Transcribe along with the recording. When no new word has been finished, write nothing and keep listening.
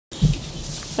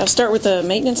I'll start with a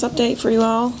maintenance update for you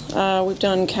all. We've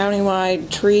done countywide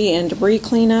tree and debris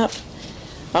cleanup.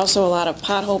 Also a lot of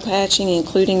pothole patching,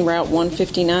 including Route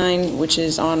 159, which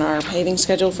is on our paving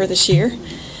schedule for this year.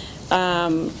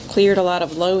 Cleared a lot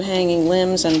of low-hanging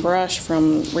limbs and brush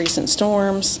from recent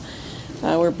storms.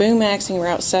 We're boom maxing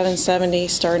Route 770,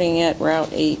 starting at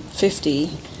Route 850.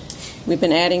 We've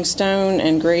been adding stone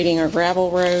and grading our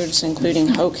gravel roads, including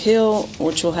Hoke Hill,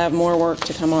 which will have more work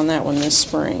to come on that one this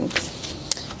spring.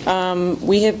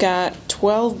 We have got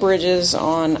 12 bridges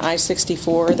on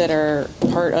I-64 that are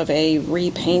part of a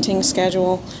repainting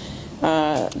schedule.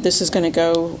 This is going to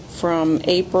go from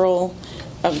April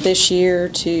of this year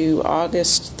to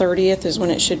August 30th is when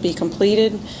it should be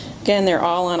completed. Again, they're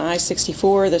all on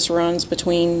I-64. This runs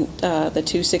between the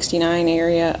 269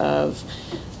 area of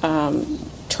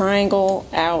Triangle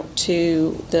out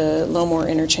to the Lowmore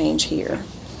interchange here.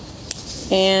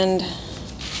 And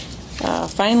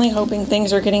finally, hoping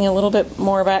things are getting a little bit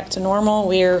more back to normal.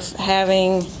 We're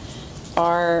having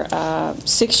our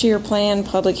 6-year plan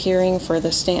public hearing for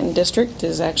the Stanton District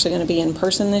is actually going to be in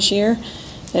person this year.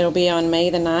 It'll be on May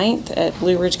the 9th at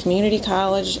Blue Ridge Community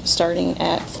College starting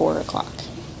at 4 o'clock.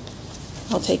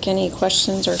 I'll take any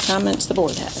questions or comments the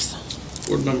board has.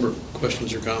 Board member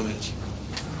questions or comments?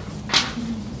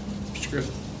 Mr.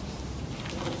 Griffin.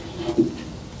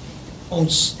 On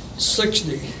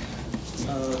 60,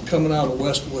 coming out of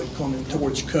Westwood, coming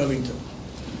towards Covington,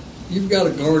 you've got a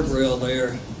guardrail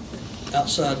there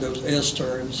outside those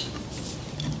S-turns.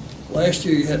 Last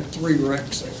year you had 3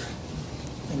 wrecks there,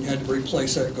 and you had to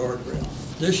replace that guardrail.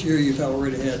 This year you've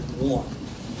already had 1.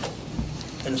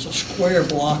 And it's a square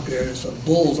block there, and it's a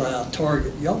bullseye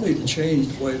target. Y'all need to change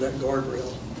the way that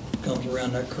guardrail comes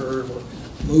around that curve, or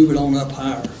move it on up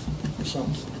higher or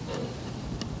something.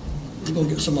 You're going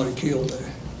to get somebody killed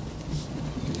there.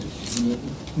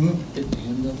 Hit the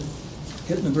end of it?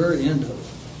 Hitting the very end of it.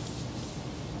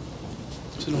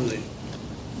 Is it on the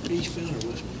eastbound or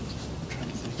westbound? I'm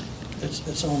trying to think.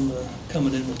 It's on the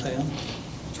coming into town.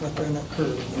 It's right there in that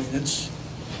curve. I mean, it's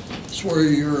where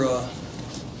you're, I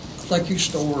think you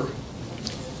store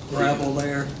gravel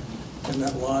there in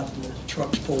that lot, and the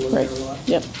trucks pull in there a lot.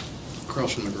 Yep.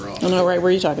 Across from the garage. I know, right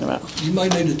where you're talking about. You may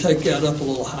need to take that up a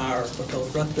little higher,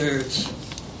 because right there it's,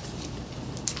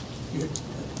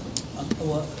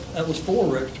 well, that was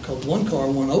 4 wrecks, because 1 car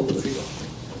went over the hill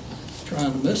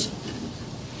trying to miss it.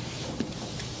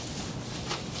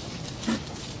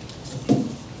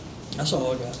 That's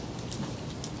all I got.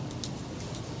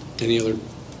 Any other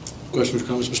questions or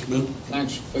comments, Mr. Bennett?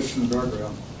 Thanks for fixing the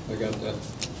guardrail. I got that.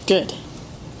 Good.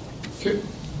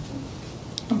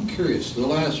 I'm curious, the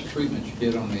last treatment you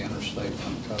did on the interstate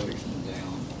from Covington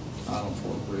down Island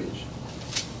Ford Bridge,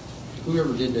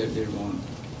 whoever did that did one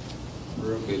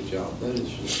real good job. That is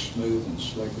just smooth and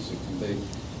slick as it can be.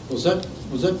 Was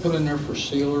that put in there for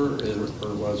sealer,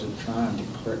 or was it trying to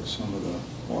correct some of the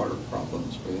water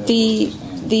problems we had?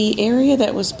 The area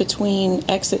that was between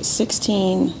exit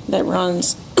 16 that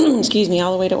runs, excuse me,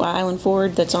 all the way to Island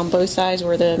Ford, that's on both sides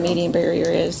where the median barrier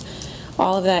is,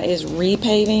 all of that is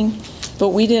repaving. But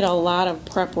we did a lot of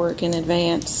prep work in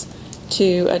advance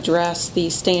to address the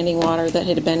standing water that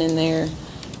had been in there.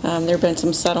 There had been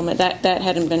some settlement that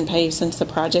hadn't been paved since the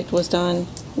project was done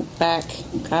back,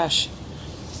 gosh,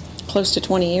 close to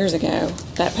 20 years ago.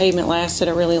 That pavement lasted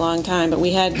a really long time, but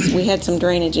we had some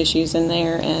drainage issues in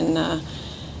there, and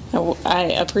I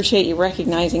appreciate you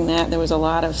recognizing that. There was a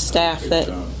lot of staff that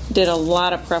did a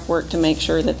lot of prep work to make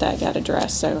sure that got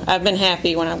addressed. So I've been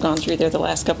happy when I've gone through there the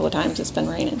last couple of times it's been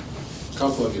raining. A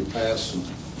couple of you passed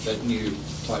that new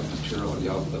type material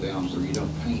y'all put down where you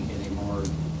don't paint anymore,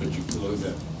 but you glue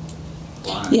that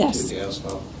line to the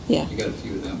asphalt. Yeah. You got a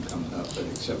few of them coming up, but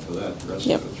except for that, the rest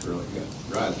of it's really good.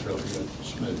 Ride's really good,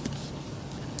 smooth.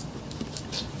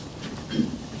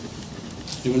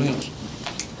 Anyone else?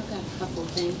 I've got a couple of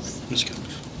things. Ms. Cox.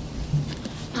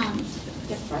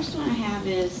 The first one I have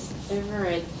is over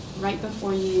at, right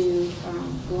before you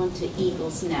go into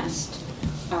Eagle's Nest.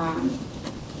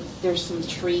 There's some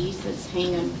trees that's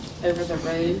hanging over the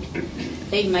road.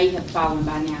 They may have fallen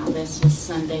by now. This was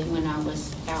Sunday when I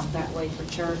was out that way for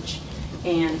church.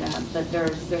 And but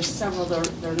there's several.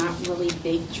 They're not really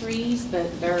big trees,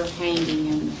 but they're hanging,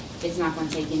 and it's not going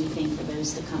to take anything for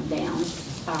those to come down.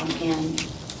 And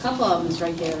a couple of them is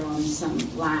right there on some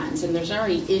lines, and there's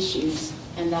already issues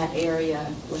in that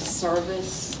area with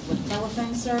service, with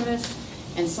telephone service.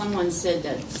 And someone said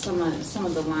that some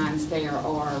of the lines there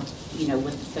are, you know,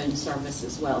 with the phone service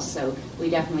as well. So we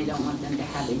definitely don't want them to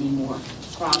have any more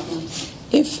problems.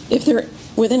 If they're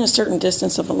within a certain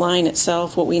distance of the line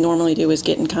itself, what we normally do is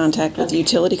get in contact with the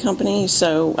utility company.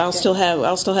 So I'll still have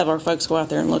our folks go out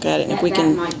there and look at it, and if we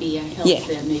can, That might be a help yeah,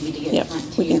 then, maybe to get yep,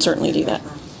 Frontier we can certainly do that.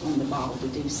 on the ball to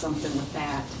do something with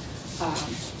that.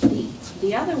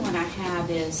 The other one I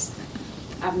have is,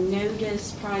 I've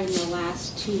noticed probably in the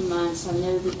last 2 months, I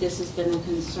know that this has been a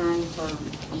concern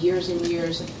for years and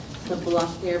years, the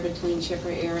bluff there between Chipper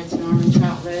Arretts and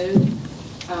Armantrout Road.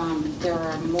 There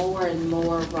are more and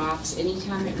more rocks.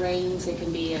 Anytime it rains, it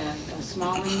can be a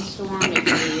small rainstorm, it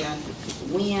can be a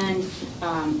wind.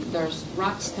 There's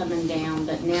rocks coming down,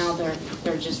 but now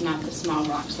they're just not the small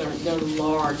rocks. They're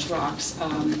large rocks.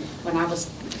 When I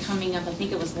was coming up, I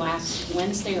think it was last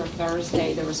Wednesday or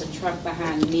Thursday, there was a truck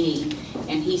behind me,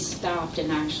 and he stopped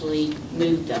and actually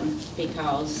moved them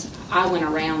because I went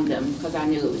around them because I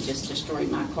knew it would just destroy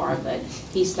my car, but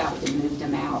he stopped and moved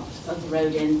them out of the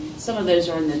road. And some of those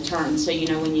are in the turn, so you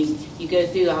know when you go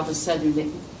through, all of a sudden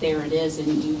there it is,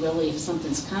 and you really, if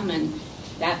something's coming,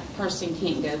 that person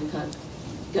can't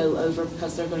go over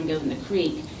because they're going to go in the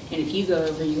creek, and if you go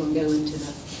over, you're going to go into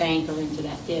the bank or into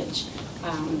that ditch.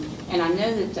 And I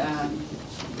know that,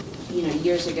 you know,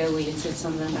 years ago we had said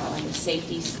something about like a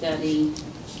safety study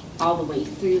all the way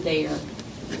through there.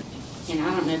 And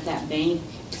I don't know if that bank,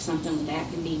 something with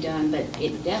that can be done, but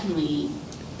it definitely,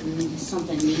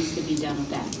 something needs to be done with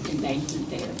that embankment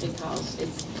there because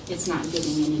it's not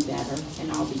getting any better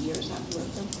in all the years I've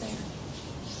lived up there.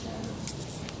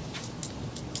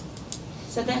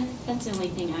 So that's the only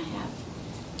thing I have.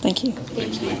 Thank you.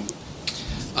 Thank you.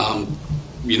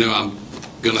 You know, I'm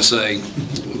going to say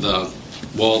the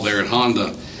wall there at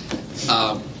Honda,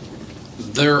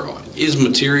 there is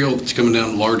material that's coming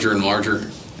down larger and larger,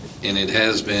 and it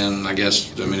has been, I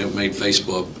guess, I mean, it made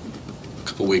Facebook a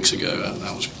couple weeks ago.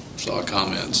 Saw a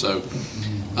comment. So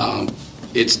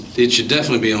it should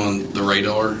definitely be on the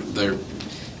radar.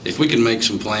 If we can make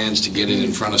some plans to get it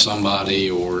in front of somebody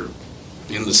or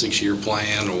in the 6-year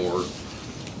plan or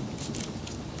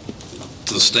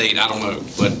to the state, I don't know,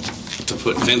 but to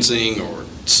put fencing or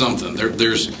something.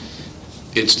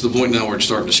 It's to the point now where it's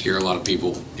starting to scare a lot of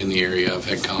people in the area. I've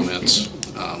had comments,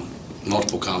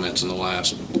 multiple comments in the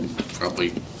last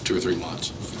probably 2 or 3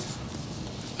 months.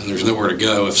 And there's nowhere to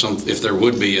go. If there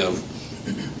would be a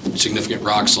significant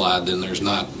rock slide, then there's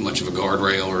not much of a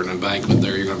guardrail or an embankment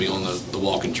there. You're going to be on the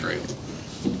walking trail.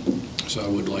 So I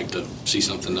would like to see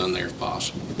something done there if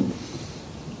possible.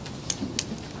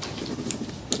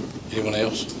 Anyone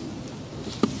else?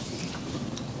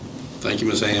 Thank you,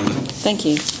 Ms. Hammond. Thank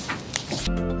you.